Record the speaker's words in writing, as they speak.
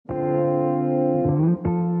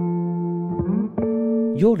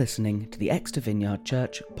You're listening to the Exeter Vineyard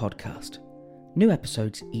Church podcast. New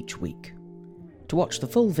episodes each week. To watch the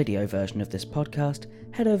full video version of this podcast,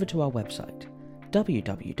 head over to our website,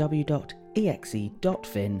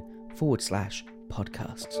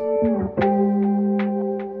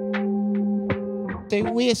 www.exe.fin/podcasts.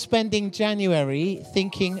 So we are spending January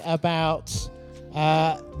thinking about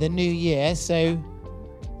the new year. So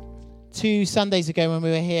 2 Sundays ago when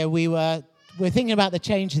we were here, we're thinking about the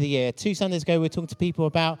change of the year. 2 Sundays ago, we were talking to people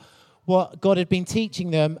about what God had been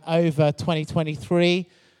teaching them over 2023,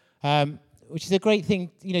 which is a great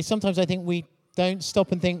thing. You know, sometimes I think we don't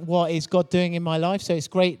stop and think, what is God doing in my life? So it's a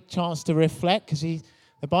great chance to reflect, because the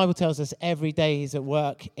Bible tells us every day He's at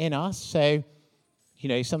work in us. So, you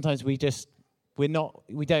know, sometimes we don't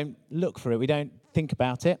look for it, we don't think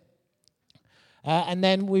about it. And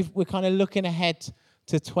then we're kind of looking ahead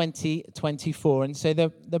to 2024. And so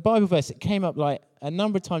the Bible verse that came up like a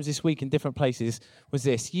number of times this week in different places was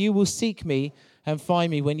this: you will seek me and find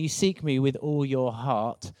me when you seek me with all your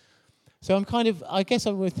heart. So I guess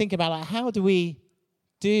I would think about, like, how do we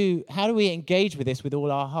engage with this with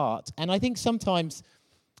all our heart? And I think sometimes,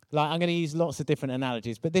 like, I'm going to use lots of different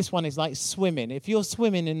analogies, but this one is like swimming. If you're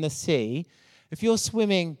swimming in the sea, if you're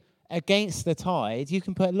swimming against the tide, you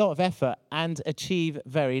can put a lot of effort and achieve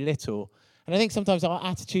very little. And I think sometimes our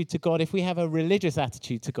attitude to God, if we have a religious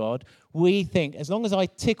attitude to God, we think, as long as I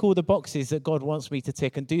tick all the boxes that God wants me to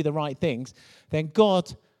tick and do the right things, then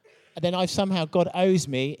God owes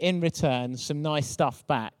me in return some nice stuff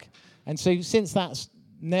back. And so since that's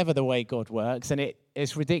never the way God works, and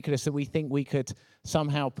it's ridiculous that we think we could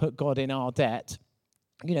somehow put God in our debt,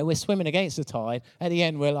 you know, we're swimming against the tide. At the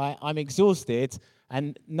end, we're like, I'm exhausted,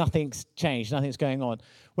 and nothing's changed, nothing's going on.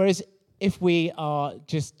 Whereas if we are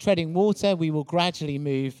just treading water, we will gradually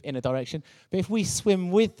move in a direction. But if we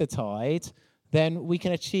swim with the tide, then we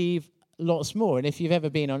can achieve lots more. And if you've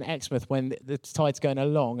ever been on Exmouth when the tide's going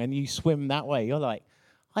along and you swim that way, you're like,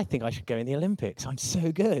 I think I should go in the Olympics. I'm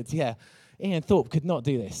so good. Yeah. Ian Thorpe could not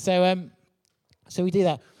do this. So we do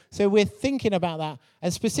that. So we're thinking about that,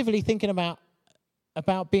 and specifically thinking about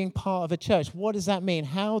being part of a church. What does that mean?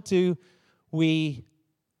 How do we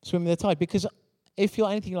swim with the tide? Because if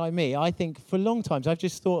you're anything like me, I think for long times I've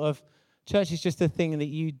just thought of church is just a thing that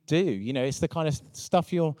you do. You know, it's the kind of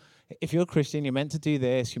stuff if you're a Christian, you're meant to do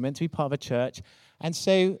this, you're meant to be part of a church. And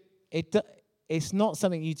so it's not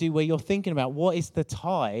something you do where you're thinking about what is the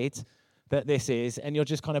tide that this is, and you're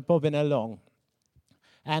just kind of bobbing along.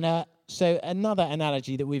 And so another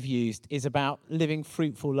analogy that we've used is about living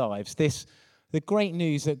fruitful lives. The great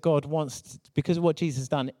news that God wants, because of what Jesus has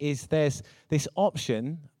done, is there's this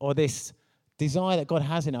option or this desire that God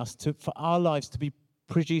has in us for our lives to be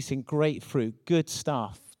producing great fruit, good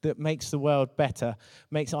stuff that makes the world better,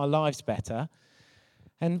 makes our lives better.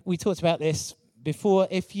 And we talked about this before.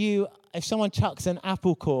 If someone chucks an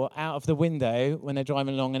apple core out of the window when they're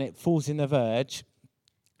driving along and it falls in the verge,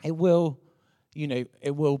 it will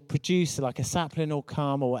produce, like, a sapling will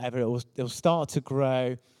come or whatever. It'll start to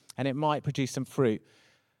grow, and it might produce some fruit.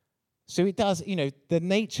 So it does, the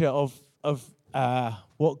nature of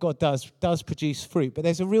what God does produce fruit. But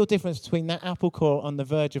there's a real difference between that apple core on the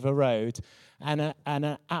verge of a road and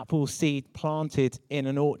an apple seed planted in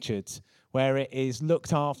an orchard, where it is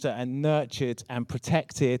looked after and nurtured and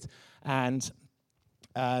protected and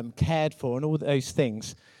cared for and all those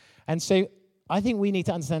things. And so I think we need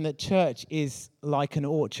to understand that church is like an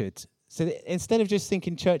orchard. So instead of just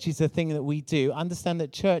thinking church is the thing that we do, understand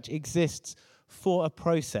that church exists for a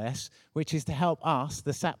process, which is to help us,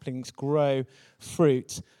 the saplings, grow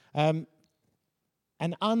fruit. And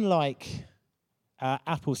unlike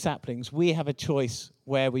apple saplings, we have a choice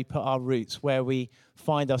where we put our roots, where we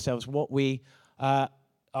find ourselves, what we are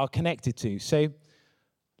connected to. So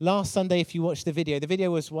last Sunday, if you watched the video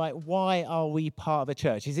was why are we part of a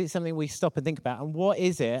church? Is it something we stop and think about? And what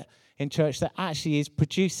is it in church that actually is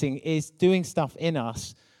doing stuff in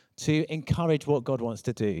us to encourage what God wants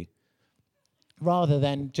to do? Rather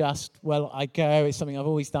than just, I go, it's something I've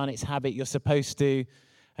always done, it's habit, you're supposed to,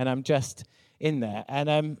 and I'm just in there. And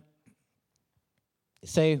I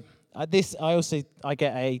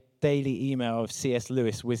get a daily email of C.S.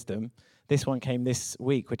 Lewis wisdom. This one came this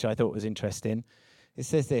week, which I thought was interesting. It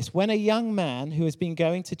says this: when a young man who has been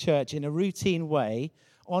going to church in a routine way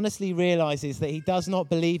honestly realizes that he does not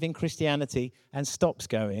believe in Christianity and stops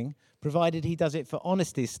going, provided he does it for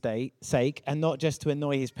honesty's sake and not just to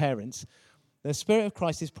annoy his parents, the Spirit of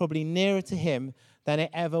Christ is probably nearer to him than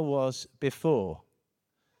it ever was before.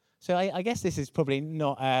 So I guess this is probably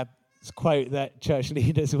not a quote that church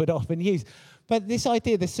leaders would often use. But this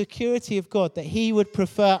idea, the security of God, that he would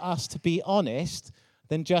prefer us to be honest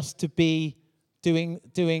than just to be doing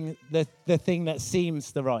the thing that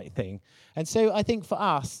seems the right thing. And so I think for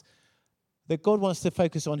us, that God wants to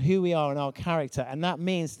focus on who we are and our character, and that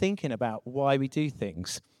means thinking about why we do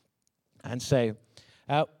things. And so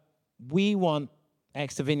we want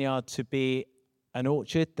Exeter Vineyard to be an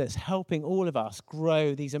orchard that's helping all of us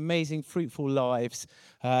grow these amazing, fruitful lives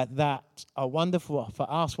that are wonderful for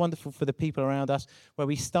us, wonderful for the people around us, where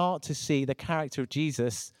we start to see the character of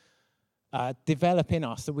Jesus develop in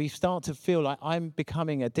us, that we start to feel like I'm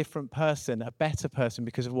becoming a different person, a better person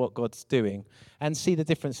because of what God's doing, and see the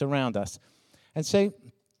difference around us. And so,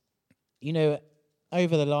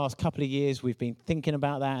 over the last couple of years, we've been thinking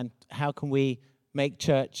about that and how can we make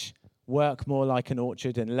church work more like an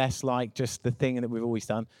orchard and less like just the thing that we've always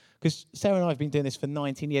done. Because Sarah and I have been doing this for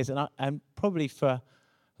 19 years, and probably for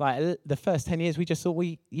like the first 10 years, we just thought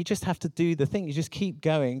you just have to do the thing. You just keep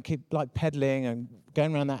going, keep like pedaling and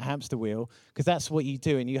going around that hamster wheel, because that's what you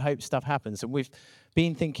do, and you hope stuff happens. And we've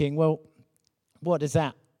been thinking, well,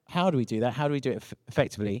 how do we do that? How do we do it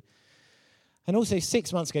effectively? And also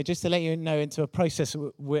 6 months ago, just to let you know into a process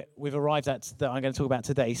we've arrived at that I'm going to talk about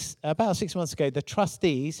today, about 6 months ago, the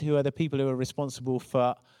trustees, who are the people who are responsible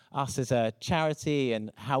for us as a charity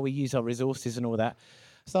and how we use our resources and all that,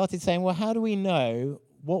 started saying, well, how do we know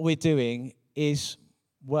what we're doing is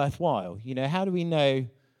worthwhile? How do we know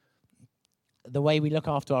the way we look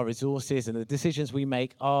after our resources and the decisions we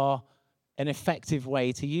make are an effective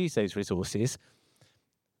way to use those resources?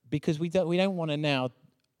 Because we don't want to now...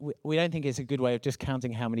 We don't think it's a good way of just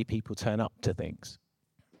counting how many people turn up to things.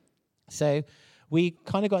 So we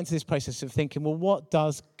kind of got into this process of thinking, well, what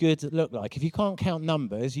does good look like? If you can't count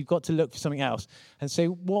numbers, you've got to look for something else. And so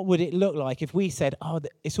what would it look like if we said,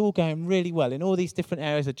 it's all going really well in all these different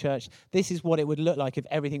areas of church? This is what it would look like if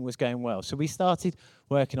everything was going well. So we started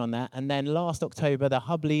working on that. And then last October, the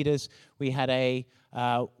hub leaders, we had a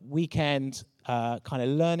weekend kind of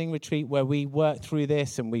learning retreat where we worked through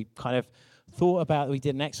this, and we kind of we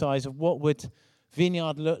did an exercise of what would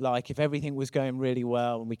Vineyard look like if everything was going really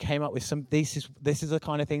well, and we came up with this is the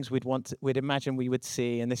kind of things we'd imagine we would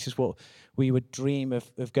see, and this is what we would dream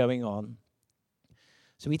of going on.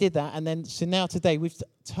 So we did that, and then so now today we've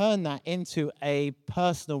turned that into a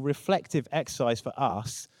personal reflective exercise for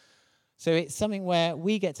us. So it's something where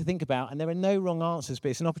we get to think about, and there are no wrong answers,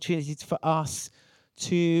 but it's an opportunity for us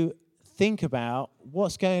to think about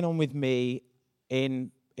what's going on with me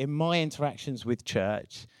in my interactions with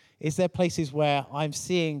church. Is there places where I'm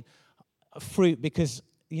seeing fruit because,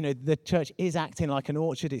 the church is acting like an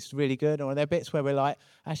orchard, it's really good? Or are there bits where we're like,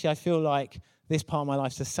 actually, I feel like this part of my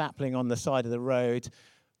life's a sapling on the side of the road,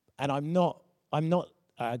 and I'm not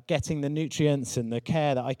getting the nutrients and the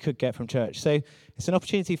care that I could get from church? So it's an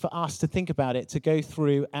opportunity for us to think about it, to go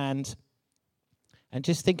through and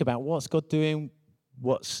just think about what's God doing,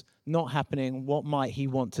 what's not happening, what might he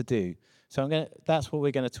want to do. So that's what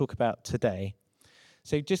we're going to talk about today.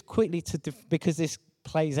 So just quickly, because this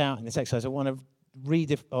plays out in this exercise, I want to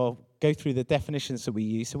go through the definitions that we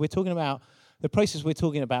use. So we're talking about the process we're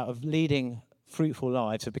talking about of leading fruitful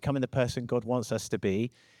lives, of becoming the person God wants us to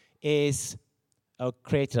be, the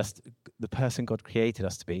person God created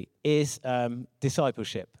us to be, is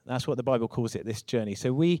discipleship. That's what the Bible calls it, this journey.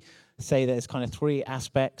 So we say there's kind of 3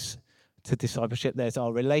 aspects to discipleship. There's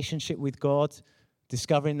our relationship with God,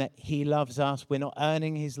 discovering that he loves us. We're not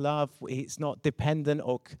earning his love. It's not dependent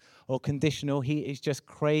or conditional. He is just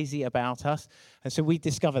crazy about us. And so we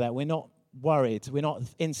discover that. We're not worried. We're not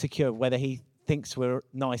insecure whether he thinks we're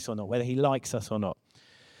nice or not, whether he likes us or not.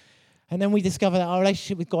 And then we discover that our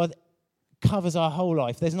relationship with God covers our whole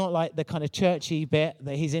life. There's not like the kind of churchy bit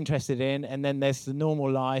that he's interested in, and then there's the normal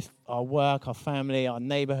life, our work, our family, our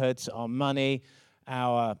neighborhoods, our money,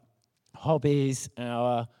 our hobbies,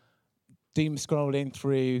 our doom scrolling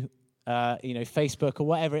through Facebook or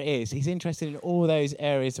whatever it is. He's interested in all those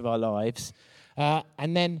areas of our lives,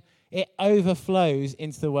 and then it overflows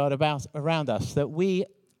into the world around us, that we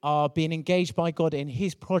are being engaged by God in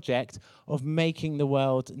his project of making the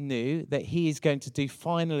world new, that he is going to do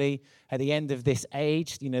finally at the end of this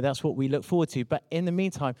age. That's what we look forward to. But in the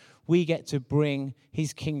meantime, we get to bring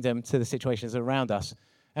his kingdom to the situations around us.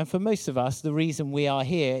 And for most of us, the reason we are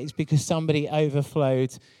here is because somebody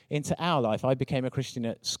overflowed into our life. I became a Christian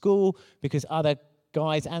at school because other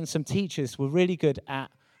guys and some teachers were really good at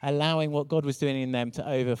allowing what God was doing in them to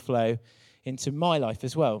overflow into my life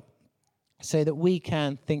as well, so that we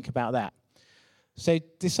can think about that. So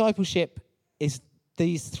discipleship is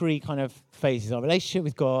these 3 kind of phases: our relationship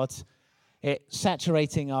with God, it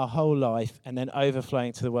saturating our whole life, and then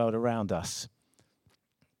overflowing to the world around us.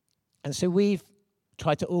 And so we've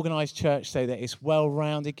tried to organise church so that it's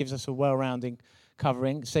well-rounded, gives us a well-rounding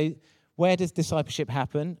covering. So where does discipleship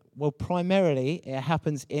happen? Well, primarily it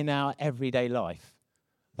happens in our everyday life.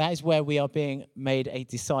 That is where we are being made a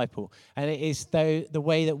disciple. And it is the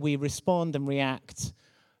way that we respond and react,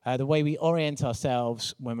 the way we orient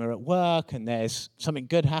ourselves when we're at work and there's something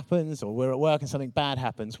good happens, or we're at work and something bad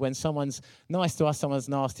happens, when someone's nice to us, someone's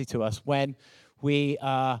nasty to us, when we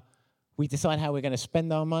decide how we're going to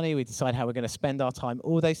spend our money, we decide how we're going to spend our time,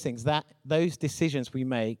 all those things, those decisions we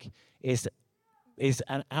make is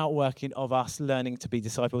an outworking of us learning to be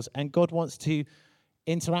disciples. And God wants to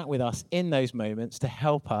interact with us in those moments to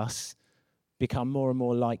help us become more and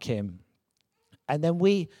more like him. And then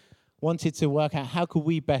we wanted to work out how could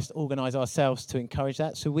we best organize ourselves to encourage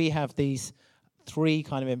that. So we have these three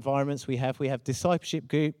kind of environments. We have discipleship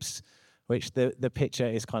groups, which the picture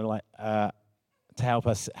is kind of like, to help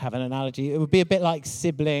us have an analogy, it would be a bit like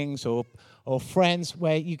siblings or friends,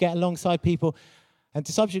 where you get alongside people. And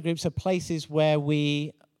discipleship groups are places where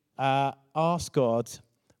we ask God,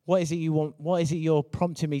 what is it you want? What is it you're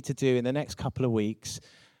prompting me to do in the next couple of weeks?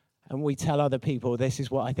 And we tell other people, this is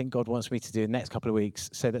what I think God wants me to do in the next couple of weeks,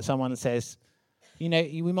 so that someone says,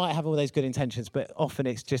 we might have all those good intentions, but often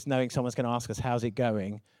it's just knowing someone's going to ask us, how's it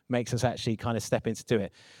going, makes us actually kind of step in to do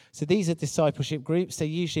it. So these are discipleship groups. They're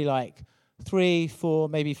usually like 3, 4,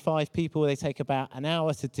 maybe 5 people. They take about an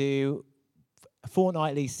hour to do.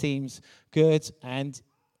 Fortnightly seems good. And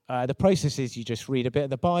the process is you just read a bit of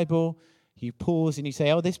the Bible, you pause and you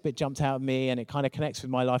say, this bit jumped out at me and it kind of connects with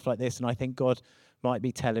my life like this, and I think God might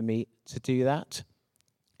be telling me to do that.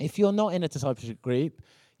 If you're not in a discipleship group,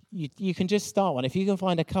 you can just start one. If you can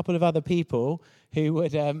find a couple of other people who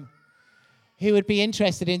would be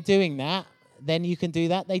interested in doing that, then you can do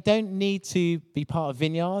that. They don't need to be part of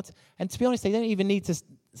Vineyard. And to be honest, they don't even need to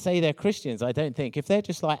say they're Christians, I don't think. If they're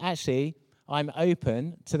just like, actually, I'm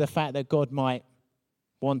open to the fact that God might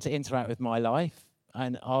want to interact with my life,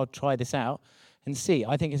 and I'll try this out and see.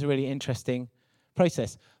 I think it's a really interesting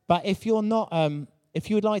process. But if you're not, if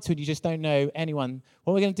you would like to and you just don't know anyone,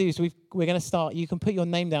 what we're going to do is we're going to start. You can put your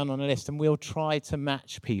name down on a list and we'll try to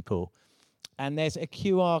match people. And there's a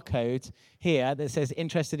QR code here that says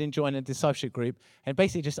interested in joining a discipleship group, and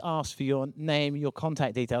basically just asks for your name, your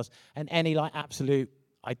contact details, and any absolute,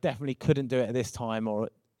 I definitely couldn't do it at this time, or,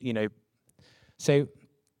 So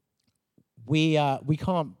we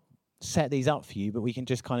can't set these up for you, but we can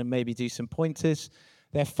just kind of maybe do some pointers.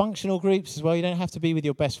 They're functional groups as well. You don't have to be with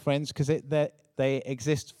your best friends, because they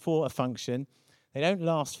exist for a function. They don't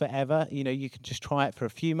last forever. You can just try it for a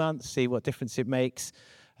few months, see what difference it makes.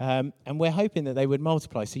 And we're hoping that they would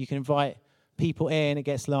multiply. So you can invite people in, it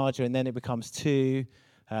gets larger, and then it becomes 2,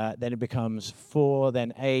 then it becomes 4,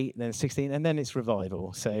 then 8, then 16, and then it's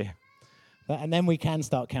revival. So, and then we can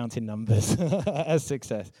start counting numbers as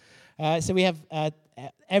success. So we have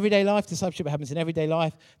everyday life. Discipleship happens in everyday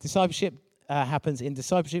life. Discipleship happens in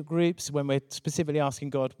discipleship groups when we're specifically asking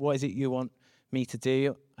God, what is it you want me to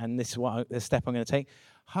do? And this is the step I'm going to take.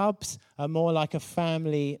 Hubs are more like a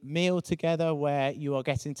family meal together, where you are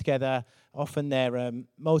getting together. Often they're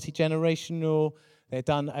multi-generational. They're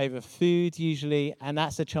done over food usually, and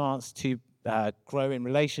that's a chance to grow in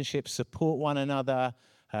relationships, support one another,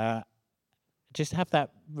 just have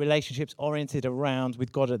that relationships oriented around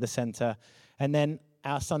with God at the center. And then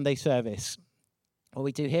our Sunday service, what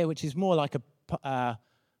we do here, which is more like a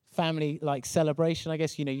family celebration, I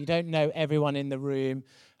guess. You don't know everyone in the room.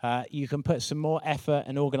 You can put some more effort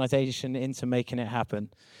and organization into making it happen.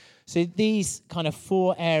 So these kind of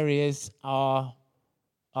 4 areas are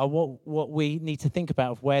what we need to think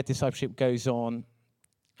about of where discipleship goes on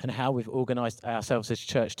and how we've organized ourselves as a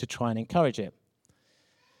church to try and encourage it.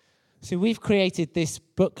 So we've created this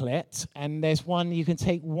booklet, and there's one, you can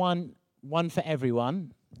take one for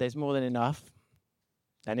everyone. There's more than enough.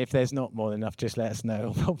 And if there's not more than enough, just let us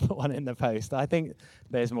know. We'll put one in the post. I think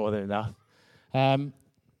there's more than enough. So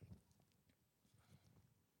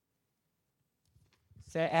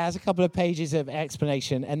it has a couple of pages of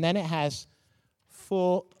explanation, and then it has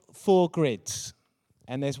four grids.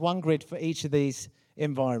 And there's one grid for each of these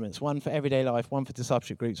environments, one for everyday life, one for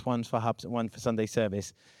discipleship groups, one for hubs, and one for Sunday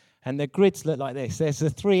service. And the grids look like this. There's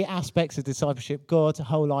the 3 aspects of discipleship: God,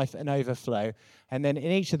 whole life, and overflow. And then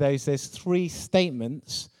in each of those, there's 3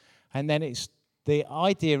 statements. And then the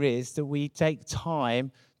idea is that we take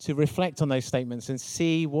time to reflect on those statements and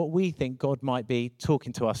see what we think God might be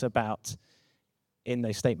talking to us about in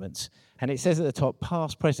those statements. And it says at the top,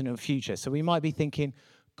 past, present, and future. So we might be thinking,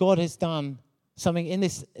 God has done something in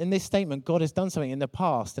this statement. God has done something in the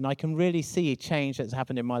past, and I can really see a change that's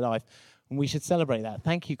happened in my life. And we should celebrate that.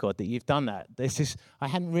 Thank you, God, that you've done that. I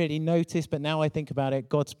hadn't really noticed, but now I think about it,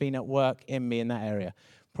 God's been at work in me in that area.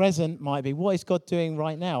 Present might be, what is God doing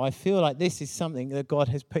right now? I feel like this is something that God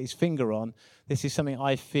has put his finger on. This is something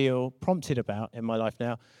I feel prompted about in my life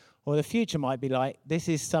now. Or the future might be like, this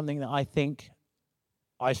is something that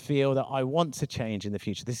I feel that I want to change in the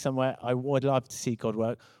future. This is somewhere I would love to see God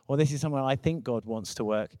work. Or this is somewhere I think God wants to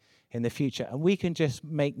work in the future. And we can just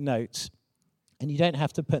make notes. And you don't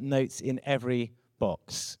have to put notes in every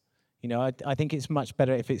box. I think it's much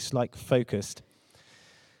better if it's like focused.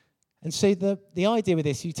 And so the idea with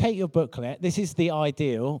this, you take your booklet. This is the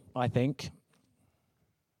ideal, I think.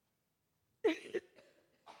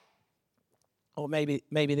 Or maybe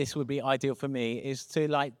this would be ideal for me, is to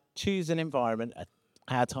like choose an environment at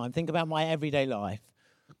a time. Think about my everyday life.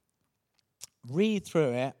 Read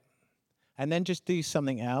through it. And then just do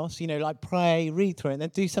something else, like pray, read through it, and then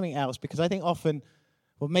do something else. Because I think often,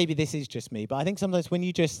 well, maybe this is just me, but I think sometimes when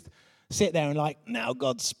you just sit there and like, now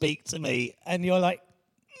God speak to me, and you're like,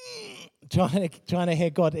 trying to hear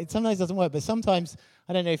God, it sometimes doesn't work. But sometimes,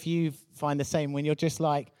 I don't know if you find the same, when you're just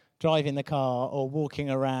like driving the car or walking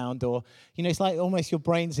around, or, it's like almost your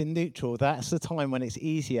brain's in neutral. That's the time when it's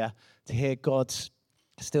easier to hear God's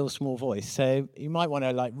still small voice. So you might want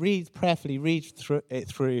to like prayerfully read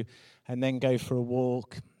through, and then go for a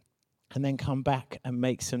walk, and then come back and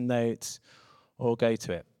make some notes or go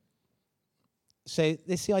to it. So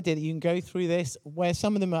this is the idea that you can go through this, where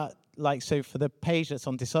some of them are like, so for the page that's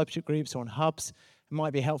on discipleship groups or on hubs, it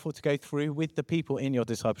might be helpful to go through with the people in your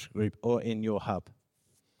discipleship group or in your hub.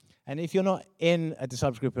 And if you're not in a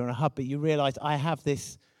discipleship group or a hub, but you realize I have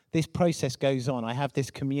this process goes on, I have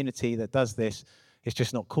this community that does this, it's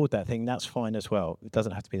just not called that thing, that's fine as well. It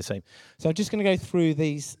doesn't have to be the same. So I'm just going to go through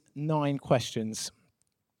these 9 questions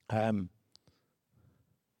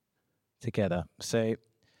together. So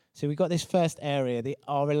we've got this first area,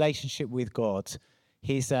 our relationship with God.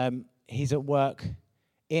 He's at work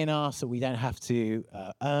in us, so we don't have to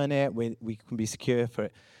earn it. We can be secure for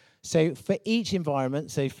it. So for each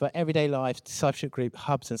environment, so for everyday life, discipleship group,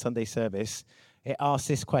 hubs, and Sunday service, it asks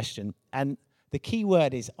this question. And the key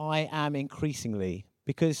word is, I am increasingly,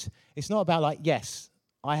 because it's not about like, yes,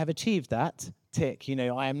 I have achieved that, tick,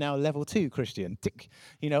 I am now level 2 Christian, tick,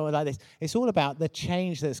 like this. It's all about the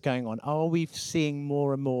change that's going on. Are we seeing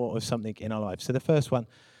more and more of something in our lives? So the first one,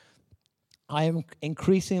 I am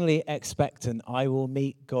increasingly expectant I will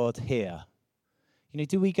meet God here.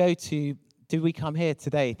 Do we come here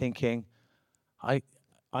today thinking, I'm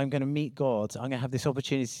going to meet God, I'm going to have this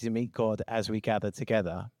opportunity to meet God as we gather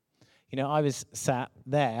together? I was sat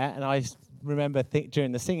there, and I remember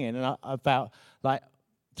during the singing, and about like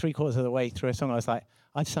 3/4 of the way through a song, I was like,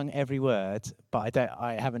 I've sung every word, but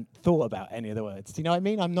I haven't thought about any of the words. Do you know what I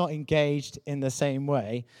mean? I'm not engaged in the same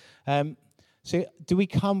way. So do we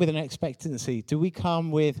come with an expectancy? Do we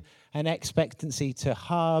come with an expectancy to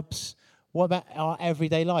hubs? What about our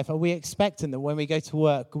everyday life? Are we expecting that when we go to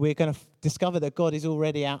work, we're going to discover that God is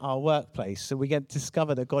already at our workplace? So we get to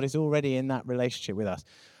discover that God is already in that relationship with us.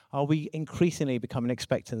 Are we increasingly becoming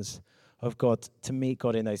expectants of God to meet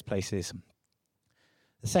God in those places?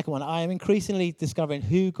 The second one, I am increasingly discovering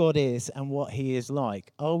who God is and what he is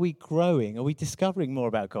like. Are we growing? Are we discovering more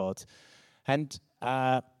about God? And,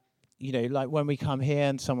 like when we come here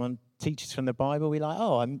and someone teaches from the Bible, we're like,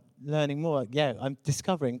 oh, I'm learning more. Yeah, I'm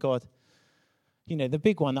discovering God. The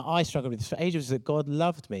big one that I struggled with for ages was that God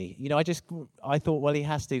loved me. I thought, well, he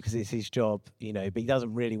has to because it's his job, but he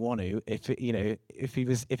doesn't really want to. If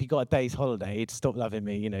he got a day's holiday, he'd stop loving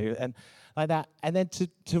me, and like that. And then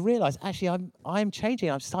to realize, actually, I'm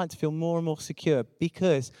changing. I'm starting to feel more and more secure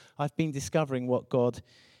because I've been discovering what God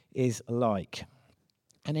is like.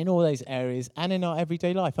 And in all those areas and in our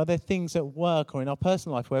everyday life, are there things at work or in our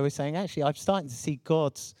personal life where we're saying, actually, I'm starting to see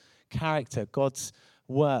God's character, God's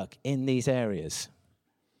work in these areas?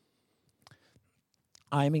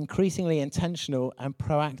 I'm increasingly intentional and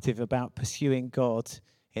proactive about pursuing God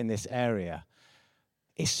in this area.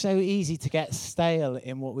 It's so easy to get stale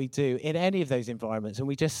in what we do in any of those environments, and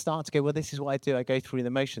we just start to go, well, this is what I do. I go through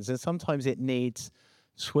the motions, and sometimes it needs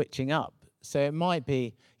switching up. So it might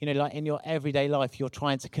be, like in your everyday life, you're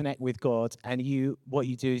trying to connect with God, and what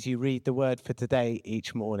you do is you read the word for today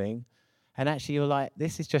each morning. And actually you're like,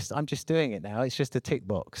 I'm just doing it now. It's just a tick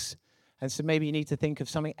box. And so maybe you need to think of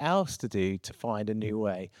something else to do to find a new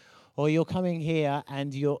way. Or you're coming here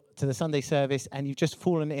and you're to the Sunday service and you've just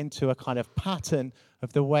fallen into a kind of pattern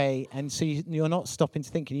of the way. And so you're not stopping to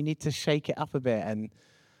think, and you need to shake it up a bit and,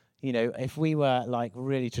 If we were like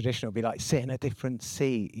really traditional, it'd be like sit in a different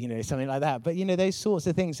seat, something like that. But, those sorts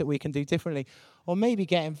of things that we can do differently. Or maybe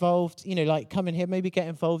get involved, like come in here, maybe get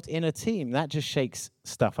involved in a team. That just shakes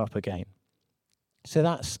stuff up again. So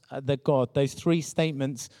that's those three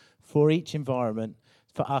statements for each environment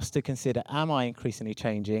for us to consider. Am I increasingly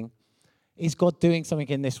changing? Is God doing something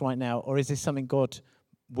in this right now? Or is this something God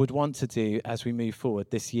would want to do as we move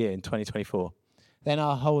forward this year in 2024? Then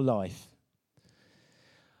our whole life.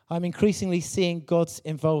 I'm increasingly seeing God's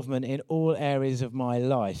involvement in all areas of my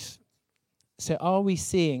life. So are we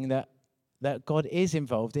seeing that God is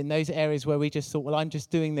involved in those areas where we just thought, well, I'm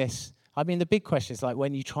just doing this? I mean, the big question is like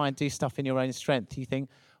when you try and do stuff in your own strength, you think,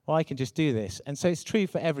 well, I can just do this. And so it's true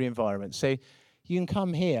for every environment. So you can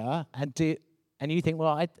come here and you think,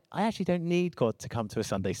 well, I actually don't need God to come to a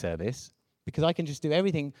Sunday service because I can just do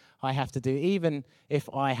everything I have to do, even if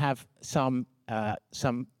I have something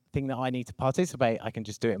that I need to participate, I can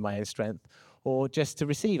just do it in my own strength. Or just to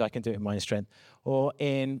receive, I can do it in my own strength. Or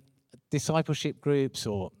in discipleship groups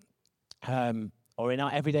or in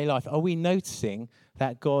our everyday life, are we noticing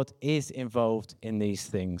that God is involved in these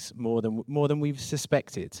things more than we've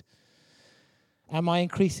suspected? Am I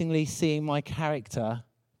increasingly seeing my character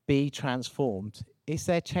be transformed? Is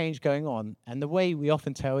there change going on? And the way we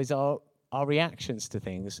often tell is our reactions to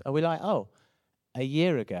things. Are we like, oh, a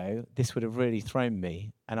year ago, this would have really thrown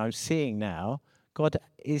me, and I'm seeing now God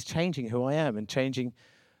is changing who I am and changing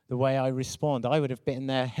the way I respond. I would have bitten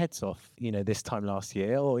their heads off, this time last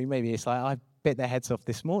year, or maybe it's like I bit their heads off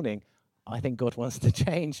this morning. I think God wants to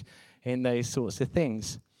change in those sorts of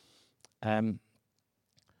things. And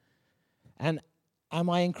am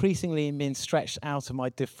I increasingly being stretched out of my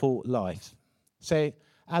default life? So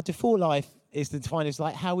our default life is defined as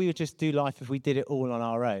like how we would just do life if we did it all on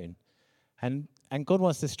our own. And God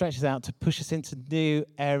wants to stretch us out to push us into new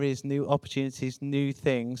areas, new opportunities, new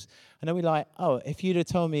things. And then we're like, oh, if you'd have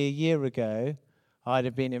told me a year ago I'd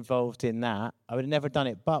have been involved in that, I would have never done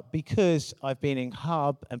it. But because I've been in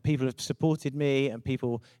Hub and people have supported me and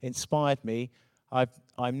people inspired me,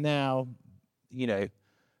 I'm now,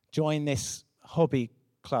 joined this hobby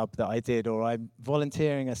club that I did, or I'm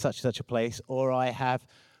volunteering at such and such a place, or I have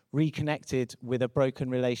reconnected with a broken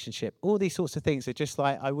relationship. All these sorts of things are just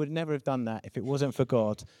like, I would never have done that if it wasn't for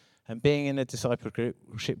God. And being in a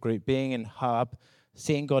discipleship group, being in Hub,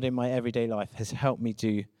 seeing God in my everyday life has helped me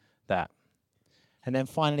do that. And then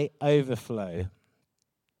finally, overflow.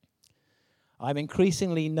 I'm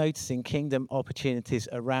increasingly noticing kingdom opportunities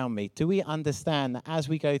around me. Do we understand that as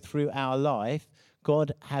we go through our life,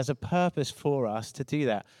 God has a purpose for us to do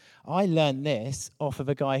that? I learned this off of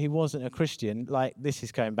a guy who wasn't a Christian. Like, this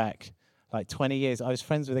is going back like 20 years. I was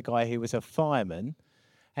friends with a guy who was a fireman,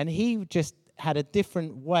 and he just had a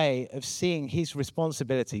different way of seeing his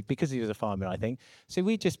responsibility because he was a fireman, I think. So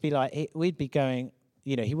we'd just be like, we'd be going,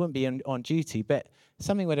 he wouldn't be on duty, but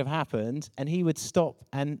something would have happened, and he would stop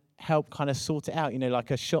and help kind of sort it out,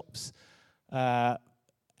 like a shop's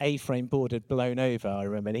A-frame board had blown over, I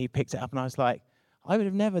remember, and he picked it up, and I was like, I would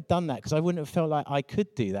have never done that because I wouldn't have felt like I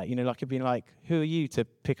could do that. Like it'd been like, who are you to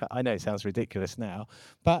pick up? I know it sounds ridiculous now,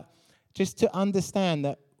 but just to understand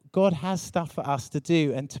that God has stuff for us to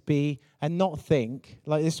do and to be, and not think,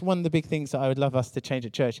 like this is one of the big things that I would love us to change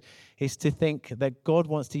at church, is to think that God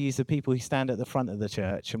wants to use the people who stand at the front of the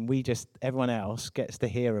church and everyone else gets to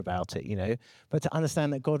hear about it, But to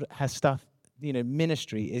understand that God has stuff,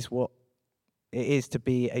 ministry is what it is to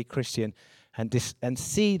be a Christian and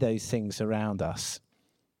see those things around us.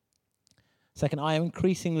 Second, I am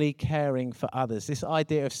increasingly caring for others. This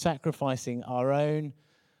idea of sacrificing our own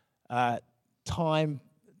time,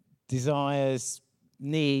 desires,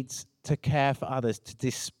 needs to care for others, to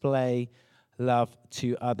display love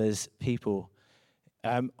to others, people.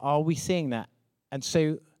 Are we seeing that? And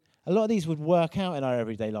so a lot of these would work out in our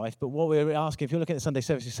everyday life, but what we're asking, if you're looking at Sunday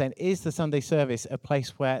service, you're saying, is the Sunday service a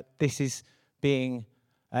place where this is being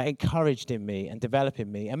encouraged in me and developing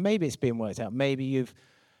me? And maybe it's being worked out. Maybe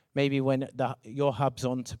when your hub's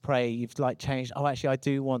on to pray, you've changed. Oh, actually, I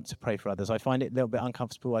do want to pray for others. I find it a little bit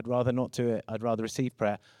uncomfortable. I'd rather not do it. I'd rather receive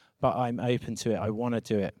prayer, but I'm open to it. I want to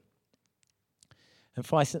do it. And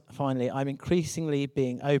finally, I'm increasingly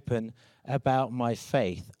being open about my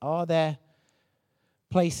faith. Are there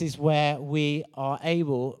places where we are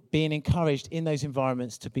being encouraged in those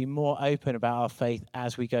environments to be more open about our faith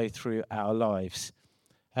as we go through our lives?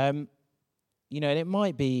 And it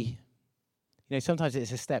might be, sometimes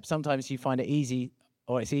it's a step. Sometimes you find it easy,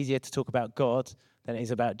 or it's easier to talk about God than it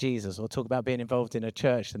is about Jesus, or talk about being involved in a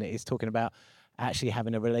church than it is talking about actually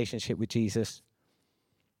having a relationship with Jesus.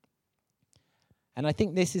 And I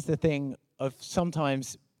think this is the thing of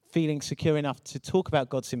sometimes feeling secure enough to talk about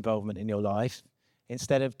God's involvement in your life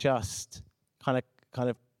instead of just kind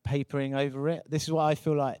of papering over it. This is what I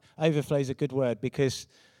feel like overflow is a good word, because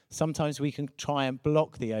sometimes we can try and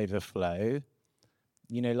block the overflow,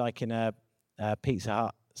 like in a Pizza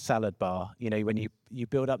Hut salad bar, when you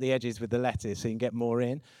build up the edges with the lettuce so you can get more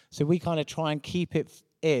in. So we kind of try and keep it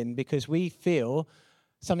in because we feel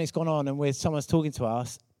something's gone on and someone's talking to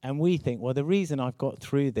us, and we think, well, the reason I've got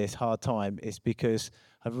through this hard time is because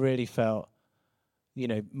I've really felt,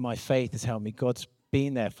 my faith has helped me. God's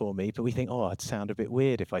been there for me. But we think, oh, I'd sound a bit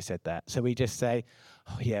weird if I said that. So we just say,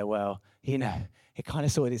 oh, yeah, well, it kind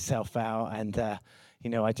of sorted itself out. And,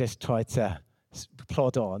 I just tried to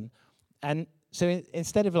plod on. And so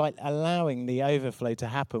instead of like allowing the overflow to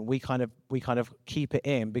happen, we kind of keep it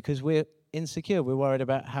in because we're insecure. We're worried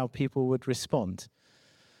about how people would respond.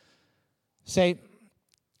 So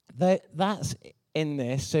that's in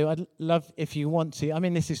this. So I'd love if you want to. I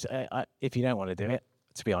mean, this is if you don't want to do it.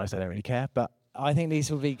 To be honest, I don't really care. But I think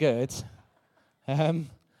these will be good.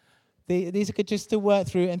 These are good just to work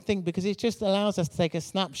through and think, because it just allows us to take a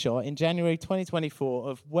snapshot in January 2024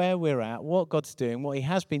 of where we're at, what God's doing, what He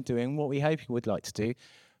has been doing, what we hope He would like to do. It'd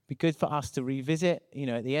be good for us to revisit,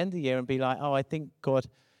 at the end of the year and be like, oh, I think God,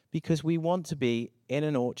 because we want to be in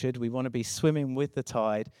an orchard, we want to be swimming with the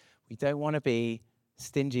tide. We don't want to be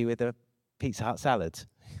stingy with a Pizza Hut salad.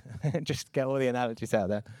 Just get all the analogies out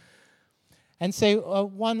there. And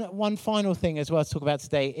so one final thing as well to talk about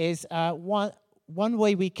today is one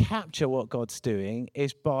way we capture what God's doing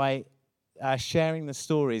is by sharing the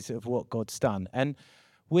stories of what God's done. And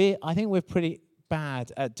I think we're pretty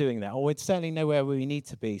bad at doing that, or we're certainly nowhere where we need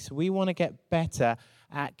to be. So we want to get better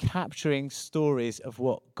at capturing stories of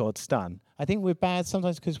what God's done. I think we're bad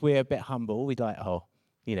sometimes because we're a bit humble. We'd like, I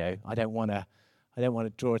don't want to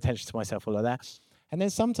draw attention to myself, all of that. And then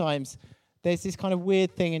sometimes there's this kind of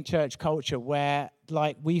weird thing in church culture where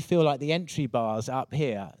like we feel like the entry bar's up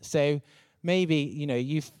here. So maybe,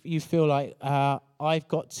 you feel like I've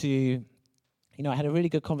got to, I had a really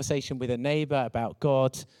good conversation with a neighbor about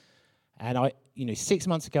God, and 6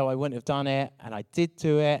 months ago I wouldn't have done it, and I did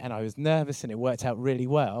do it, and I was nervous, and it worked out really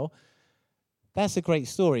well. That's a great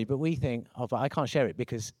story, but we think, but I can't share it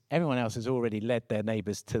because everyone else has already led their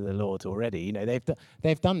neighbors to the Lord already.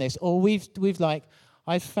 They've done this, or we've like,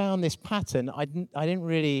 I've found this pattern. I didn't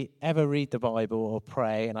really ever read the Bible or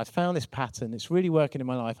pray, and I found this pattern. It's really working in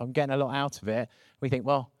my life. I'm getting a lot out of it. We think,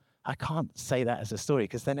 well, I can't say that as a story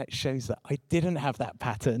because then it shows that I didn't have that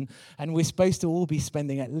pattern, and we're supposed to all be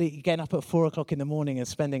getting up at 4:00 in the morning and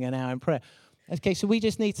spending an hour in prayer. Okay, so we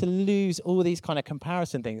just need to lose all these kind of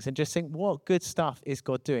comparison things and just think, what good stuff is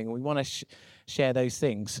God doing? And we want to share those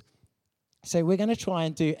things. So we're going to try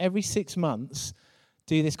and do every 6 months,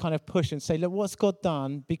 do this kind of push and say, look, what's God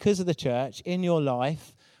done because of the church in your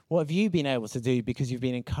life? What have you been able to do because you've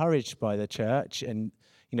been encouraged by the church? And,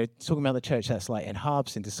 talking about the church, that's like in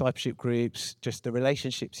hubs, in discipleship groups, just the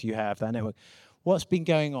relationships you have, that network. What's been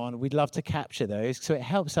going on? We'd love to capture those. So it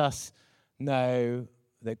helps us know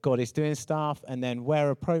that God is doing stuff, and then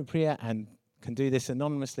where appropriate, and can do this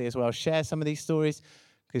anonymously as well, share some of these stories,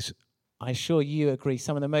 because I'm sure you agree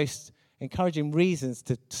some of the most encouraging reasons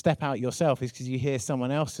to step out yourself is because you hear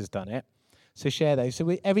someone else has done it. So share those. So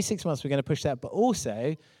every 6 months we're going to push that, but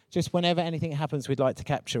also just whenever anything happens, we'd like to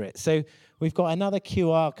capture it. So we've got another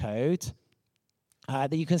QR code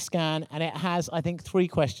that you can scan, and it has, I think, 3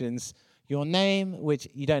 questions. Your name, which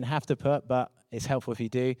you don't have to put, but it's helpful if you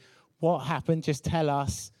do. What happened? Just tell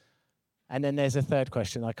us. And then there's a third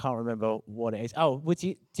question. I can't remember what it is. Oh,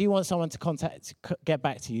 do you want someone to get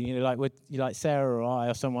back to you? Would you like Sarah or I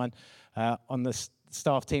or someone on the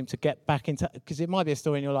staff team to get back into? Because it might be a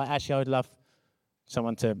story, and you're like, actually, I would love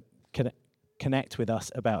someone to connect with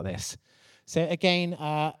us about this. So again,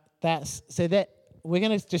 that we're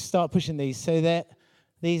going to just start pushing these. So that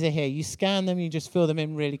these are here. You scan them. You just fill them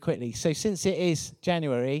in really quickly. So since it is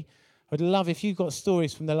January, I'd love if you've got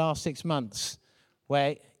stories from the last 6 months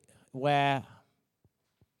where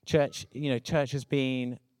church has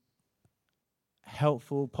been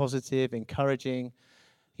helpful, positive, encouraging.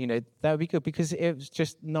 That would be good, because it was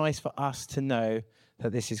just nice for us to know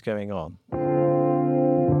that this is going on.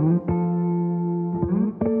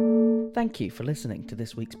 Thank you for listening to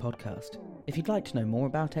this week's podcast. If you'd like to know more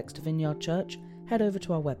about Exeter Vineyard Church, head over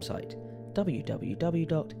to our website,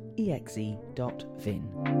 www.exe.vin.